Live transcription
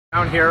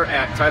Down here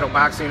at Title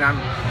Boxing, I'm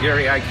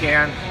Gary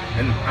iCaN,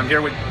 and I'm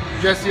here with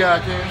Jesse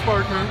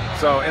iCaNSpaRkMaN.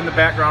 So in the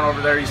background over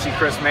there, you see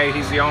Chris May.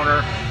 He's the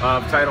owner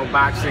of Title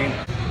Boxing.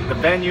 The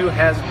venue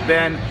has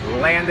been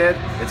landed.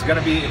 It's going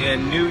to be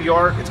in New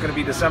York. It's going to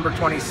be December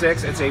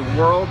 26th. It's a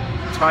world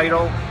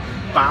title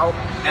bout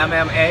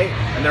MMA,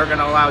 and they're going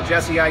to allow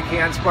Jesse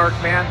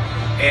iCaNSpaRkMaN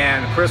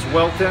and Chris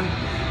Wilton,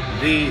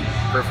 the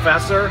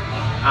professor,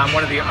 on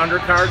one of the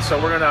undercards.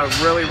 So we're going to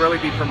really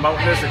be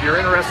promoting this. If you're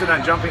interested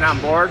in jumping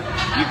on board,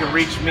 you can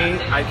reach me,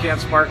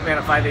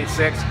 iCaNSpaRkMaN, at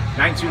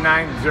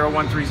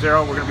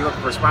 586-929-0130. We're going to be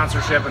looking for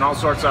sponsorship and all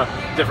sorts of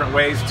different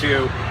ways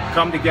to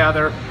come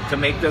together to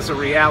make this a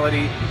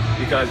reality,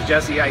 because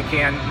Jesse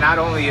iCaN, not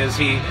only is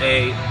he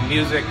a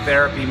music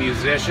therapy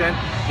musician,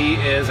 he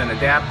is an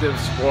adaptive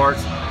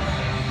sports,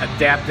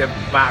 adaptive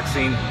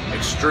boxing,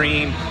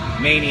 extreme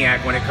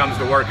maniac when it comes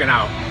to working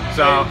out.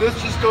 So and this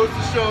just goes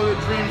to show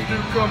that dreams do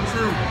come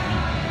true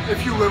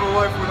if you live a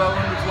life without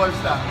limits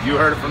lifestyle. You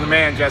heard it from the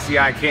man, Jesse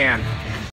iCaN.